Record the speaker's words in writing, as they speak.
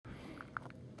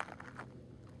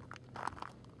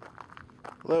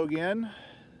Hello again.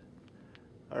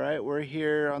 Alright, we're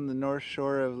here on the north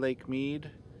shore of Lake Mead.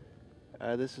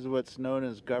 This is what's known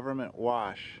as Government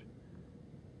Wash.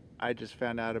 I just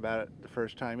found out about it the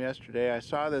first time yesterday. I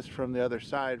saw this from the other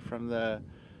side, from the,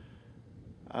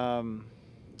 I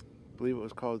believe it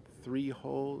was called Three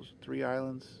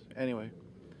Islands. Anyway,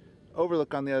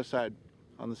 overlook on the other side,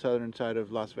 on the southern side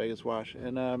of Las Vegas Wash.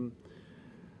 And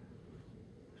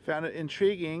found it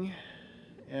intriguing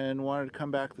and wanted to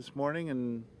come back this morning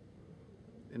and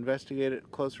investigate it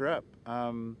closer up.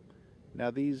 Now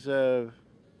these,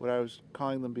 what I was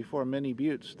calling them before, mini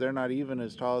buttes, they're not even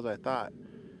as tall as I thought.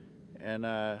 And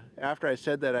after I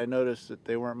said that, I noticed that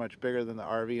they weren't much bigger than the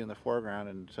RV in the foreground,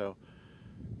 and so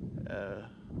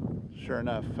sure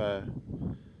enough,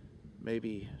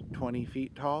 maybe 20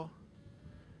 feet tall.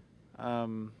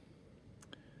 But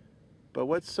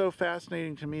what's so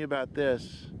fascinating to me about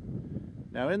this,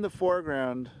 now in the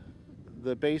foreground,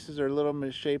 the bases are a little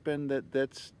misshapen.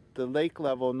 That's the lake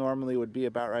level normally would be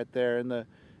about right there. In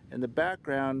the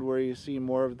background, where you see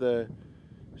more of the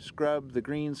scrub, the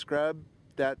green scrub,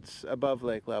 that's above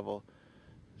lake level.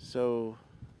 So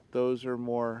those are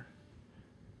more,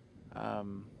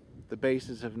 the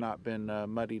bases have not been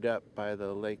muddied up by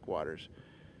the lake waters.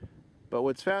 But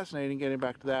what's fascinating, getting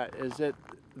back to that, is that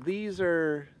these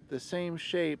are the same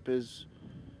shape as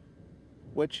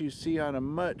what you see on a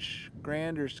much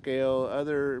grander scale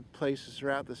other places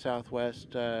throughout the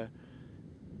Southwest,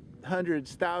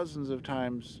 hundreds, thousands of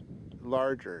times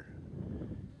larger.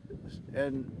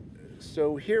 And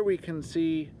so here we can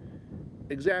see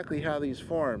exactly how these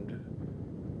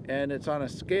formed, and it's on a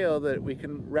scale that we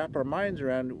can wrap our minds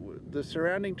around. The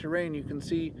surrounding terrain, you can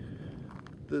see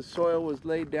the soil was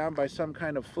laid down by some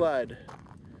kind of flood.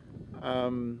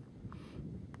 And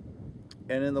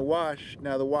in the wash,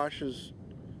 now the wash is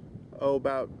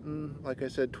about, like I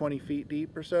said, 20 feet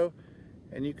deep or so,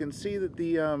 and you can see that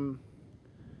the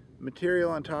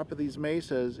material on top of these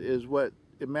mesas is what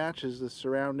it matches the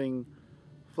surrounding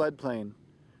floodplain,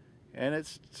 and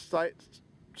it's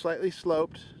slightly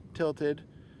sloped, tilted,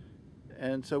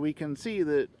 and so we can see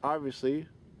that obviously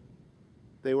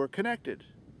they were connected.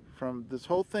 From this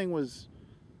whole thing was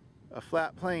a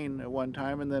flat plain at one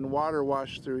time, and then water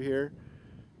washed through here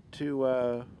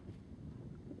to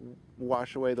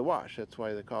wash away the wash. That's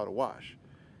why they call it a wash.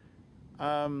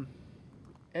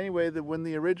 Anyway, when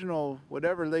the original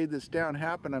whatever laid this down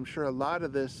happened, I'm sure a lot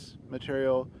of this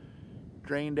material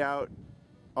drained out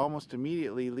almost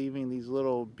immediately, leaving these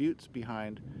little buttes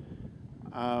behind.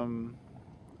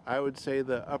 I would say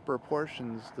the upper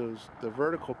portions, the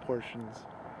vertical portions,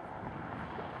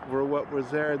 were what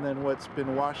was there, and then what's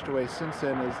been washed away since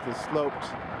then is the sloped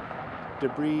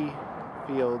debris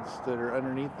fields that are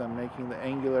underneath them, making the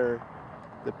angular,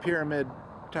 the pyramid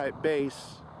type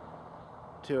base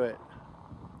to it.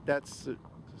 That's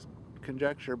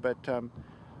conjecture, but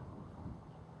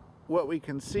what we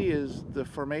can see is the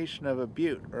formation of a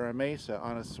butte or a mesa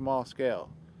on a small scale.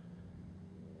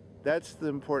 That's the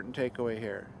important takeaway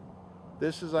here.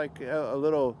 This is like a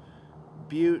little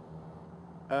butte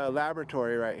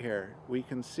laboratory right here. We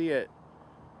can see it,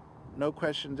 no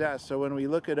questions asked. So when we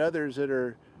look at others that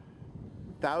are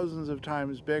thousands of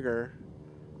times bigger,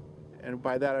 and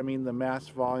by that I mean the mass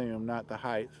volume, not the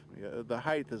height. The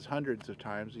height is hundreds of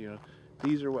times.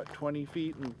 These are what, 20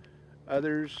 feet, and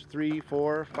others 3,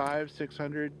 4, 5,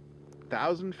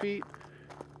 600,000 feet.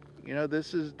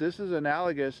 This is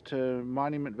analogous to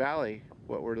Monument Valley,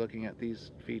 what we're looking at,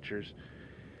 these features.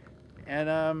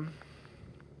 And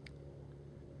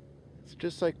it's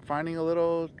just like finding a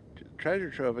little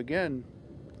treasure trove. Again,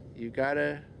 you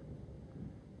gotta,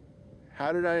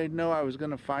 how did I know I was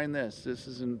going to find this? This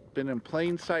has been in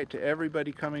plain sight to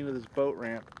everybody coming to this boat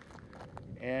ramp,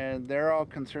 and they're all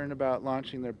concerned about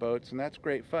launching their boats, and that's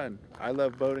great fun. I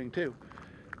love boating too.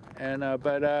 And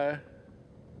but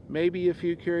maybe a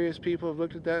few curious people have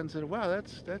looked at that and said, wow,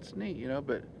 that's neat,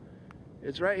 but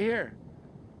it's right here.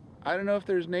 I don't know if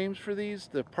there's names for these.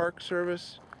 The Park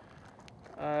Service,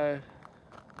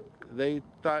 they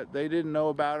thought, they didn't know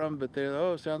about them, but they,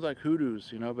 oh, it sounds like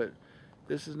hoodoos, but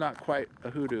this is not quite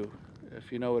a hoodoo,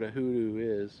 if you know what a hoodoo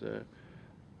is.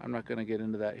 I'm not going to get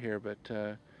into that here,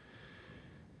 but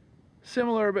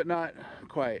similar but not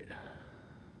quite.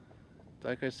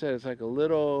 Like I said, it's like a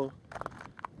little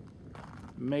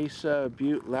Mesa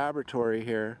Butte laboratory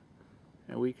here,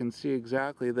 and we can see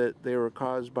exactly that they were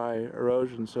caused by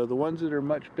erosion. So the ones that are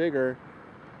much bigger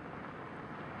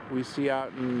we see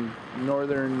out in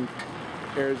northern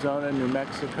Arizona, New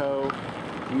Mexico,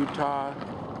 Utah,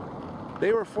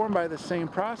 they were formed by the same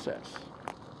process.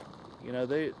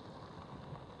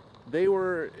 They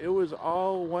were, it was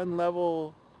all one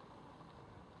level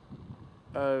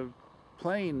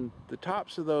plain, the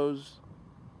tops of those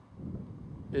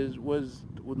was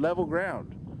level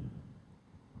ground.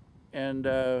 And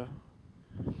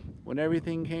when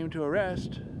everything came to a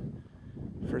rest,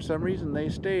 for some reason they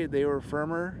stayed. They were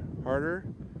firmer, harder,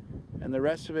 and the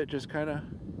rest of it just kind of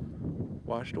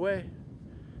washed away.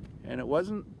 And it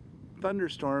wasn't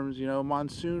thunderstorms, you know,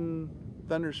 monsoon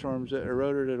thunderstorms that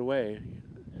eroded it away.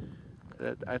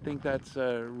 I think that's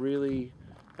really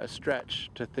a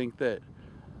stretch to think that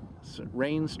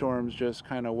rainstorms just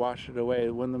kind of washed it away.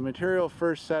 When the material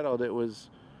first settled, it was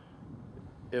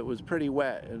pretty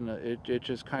wet, and it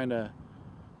just kind of,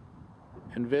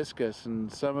 and viscous,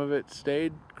 and some of it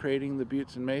stayed, creating the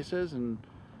buttes and mesas, and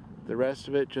the rest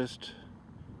of it just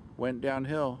went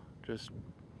downhill, just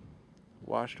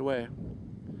washed away.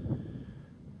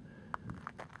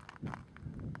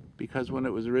 Because when it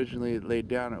was originally laid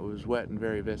down, it was wet and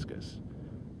very viscous.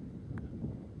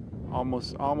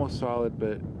 Almost solid,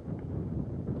 but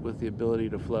with the ability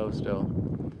to flow still.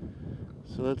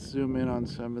 So let's zoom in on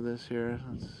some of this here.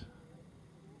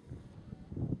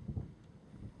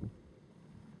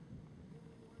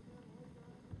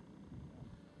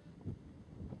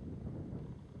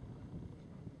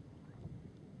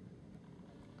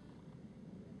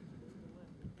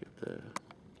 Get the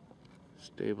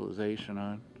stabilization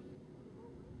on.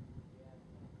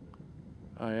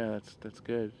 Oh yeah, that's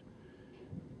good.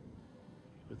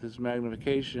 With this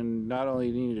magnification, not only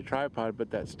do you need a tripod,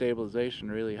 but that stabilization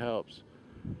really helps.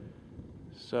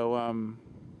 So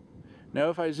now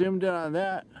if I zoomed in on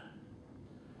that,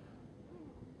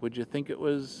 would you think it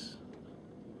was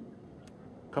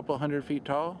a couple hundred feet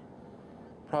tall?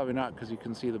 Probably not, because you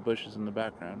can see the bushes in the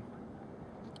background.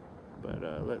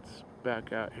 But let's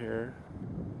back out here,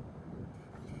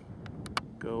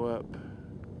 go up,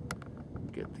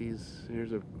 get these.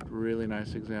 Here's a really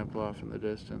nice example off in the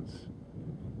distance.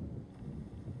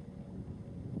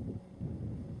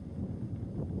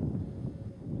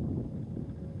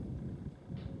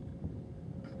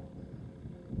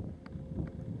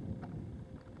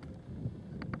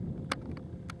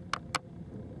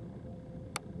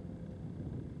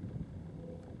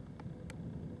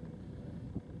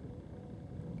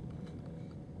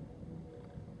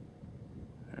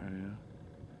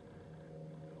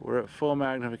 We're at full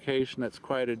magnification. That's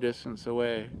quite a distance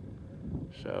away,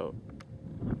 so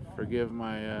forgive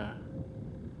my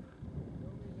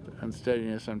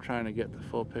unsteadiness. I'm trying to get the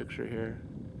full picture here.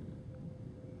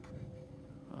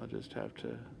 I'll just have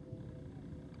to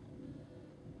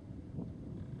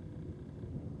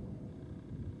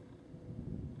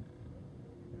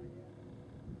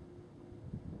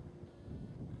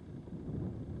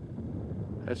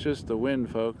that's just the wind,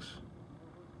 folks.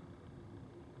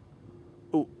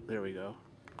 Oh, there we go.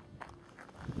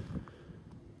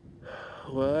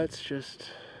 Well, that's just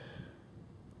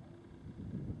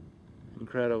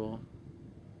incredible.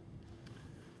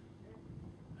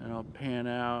 And I'll pan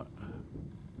out,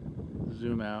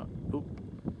 zoom out. Oop.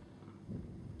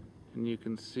 And you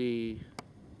can see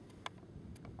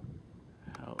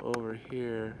how over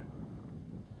here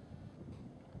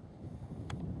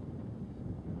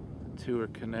the two are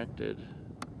connected.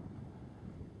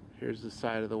 Here's the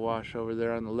side of the wash over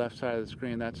there on the left side of the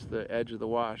screen. That's the edge of the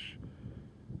wash.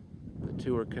 The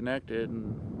two are connected,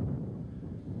 and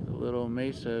the little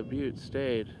Mesa Butte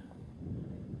stayed,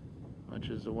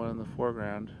 much as the one in the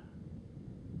foreground.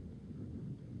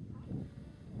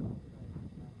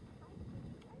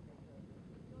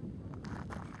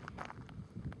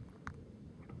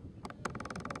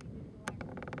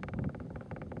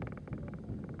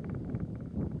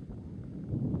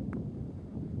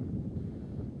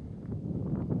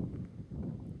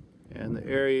 And the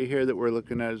area here that we're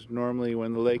looking at is normally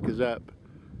when the lake is up,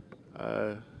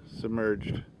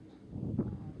 submerged.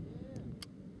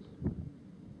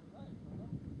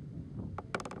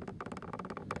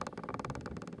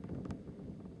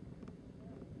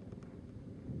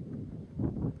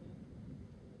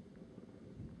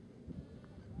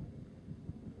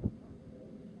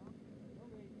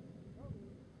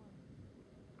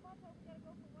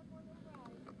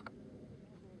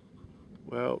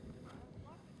 Well,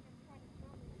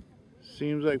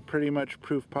 seems like pretty much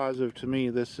proof positive to me.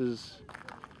 This is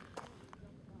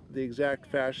the exact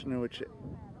fashion in which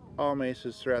all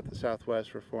mesas throughout the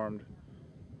Southwest were formed.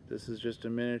 This is just a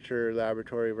miniature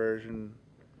laboratory version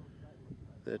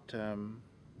that on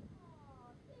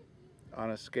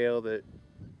a scale that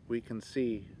we can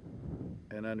see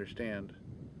and understand.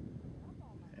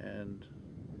 And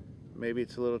maybe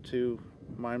it's a little too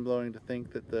mind-blowing to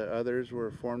think that the others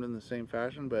were formed in the same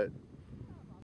fashion, but